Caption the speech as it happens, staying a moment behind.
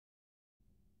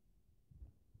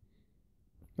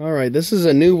All right, this is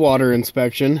a new water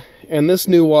inspection, and this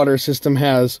new water system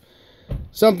has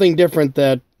something different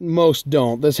that most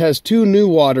don't. This has two new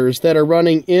waters that are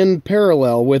running in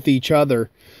parallel with each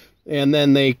other, and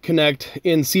then they connect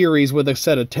in series with a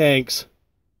set of tanks,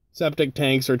 septic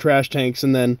tanks or trash tanks,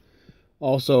 and then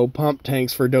also pump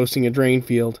tanks for dosing a drain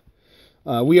field.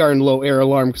 We are in low air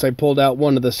alarm because I pulled out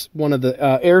one of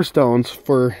the air stones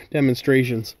for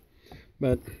demonstrations,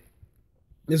 but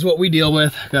this is what we deal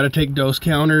with. Got to take dose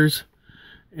counters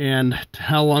and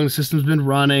how long the system's been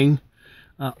running,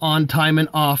 on time and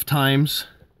off times.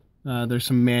 There's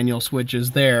some manual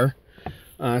switches there,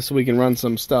 so we can run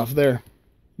some stuff there.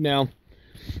 Now,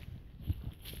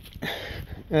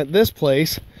 at this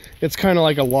place, it's kind of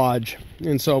like a lodge,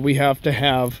 and so we have to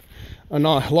have a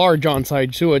large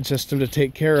on-site sewage system to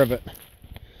take care of it.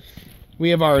 We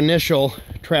have our initial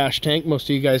trash tank. Most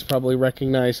of you guys probably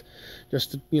recognize,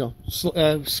 just,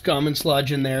 scum and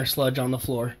sludge in there, sludge on the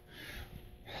floor.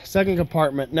 Second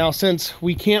compartment. Now, since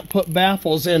we can't put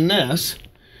baffles in this,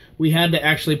 we had to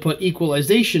actually put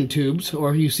equalization tubes,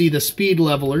 or you see the speed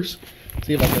levelers. Let's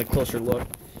see if I get a closer look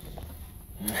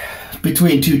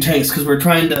between two tanks, because we're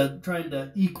trying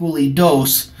to equally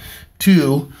dose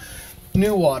two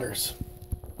new waters.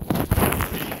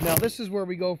 Now, this is where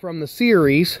we go from the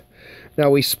series. Now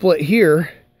we split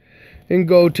here and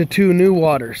go to two new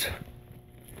waters.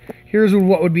 Here's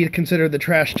what would be considered the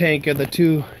trash tank of the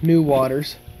two new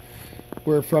waters.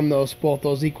 We're from both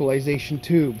those equalization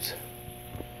tubes.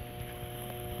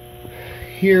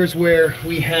 Here's where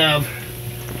we have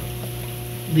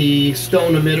the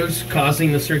stone emitters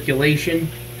causing the circulation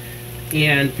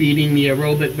and feeding the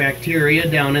aerobic bacteria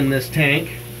down in this tank.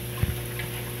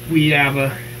 We have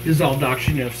a dissolved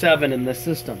oxygen of 7 in this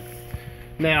system.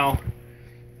 Now,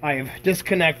 I have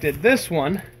disconnected this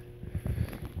one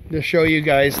to show you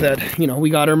guys that, we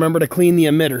got to remember to clean the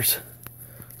emitters.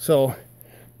 So,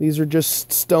 these are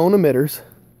just stone emitters.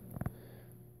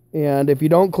 And if you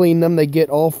don't clean them, they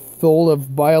get all full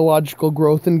of biological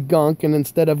growth and gunk. And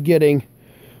instead of getting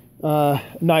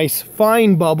nice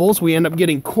fine bubbles, we end up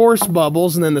getting coarse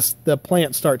bubbles. And then the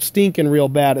plant starts stinking real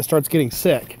bad. It starts getting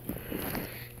sick.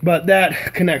 But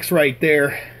that connects right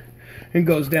there and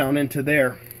goes down into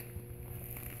there.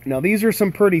 Now, these are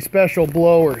some pretty special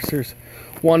blowers. There's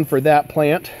one for that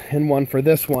plant and one for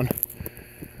this one.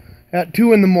 At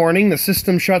 2 in the morning, the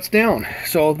system shuts down.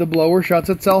 So the blower shuts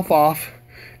itself off,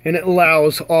 and it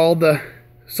allows all the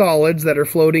solids that are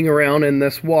floating around in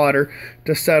this water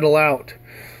to settle out.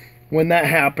 When that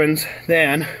happens,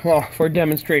 then, well, for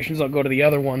demonstrations, I'll go to the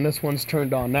other one. This one's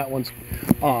turned on, that one's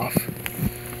off.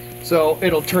 So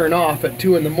it'll turn off at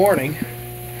 2 in the morning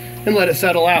and let it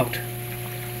settle out.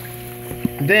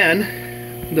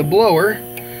 Then the blower,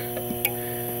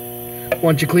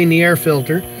 once you clean the air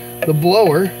filter, the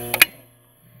blower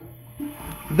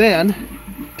then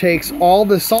takes all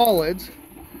the solids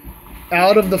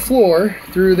out of the floor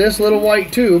through this little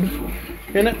white tube,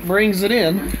 and it brings it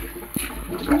in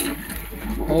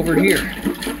over here.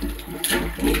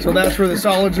 So that's where the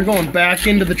solids are going, back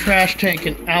into the trash tank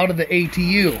and out of the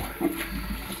ATU.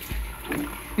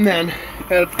 And then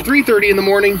at 3:30 in the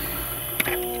morning,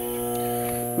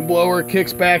 the blower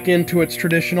kicks back into its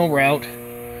traditional route,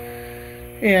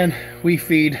 and we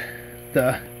feed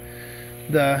the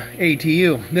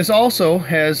ATU. This also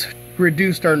has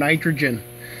reduced our nitrogen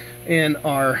in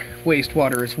our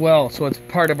wastewater as well, so it's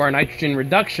part of our nitrogen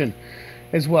reduction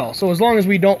as well. So as long as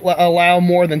we don't allow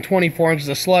more than 24 inches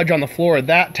of sludge on the floor of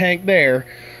that tank there,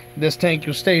 this tank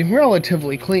will stay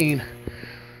relatively clean.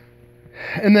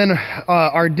 And then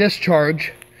our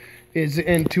discharge is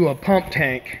into a pump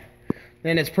tank,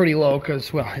 and it's pretty low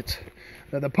because, well,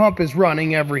 the pump is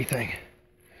running everything.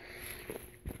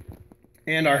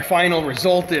 And our final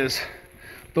result is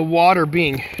the water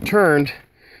being turned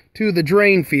to the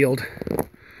drain field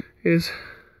is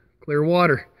clear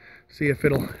water. See if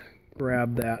it'll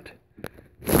grab that.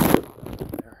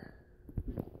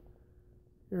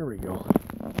 There we go.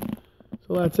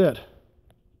 So that's it.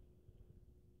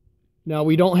 Now,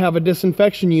 we don't have a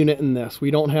disinfection unit in this.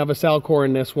 We don't have a Salcor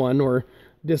in this one, or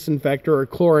disinfector or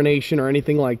chlorination or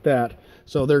anything like that.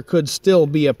 So there could still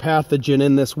be a pathogen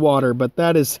in this water, but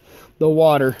that is the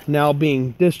water now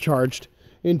being discharged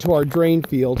into our drain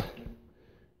field,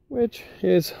 which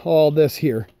is all this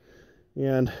here.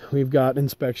 And we've got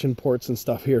inspection ports and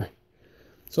stuff here.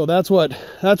 So that's what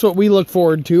we look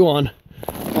forward to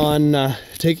on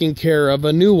taking care of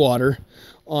a new water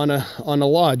on a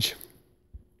lodge.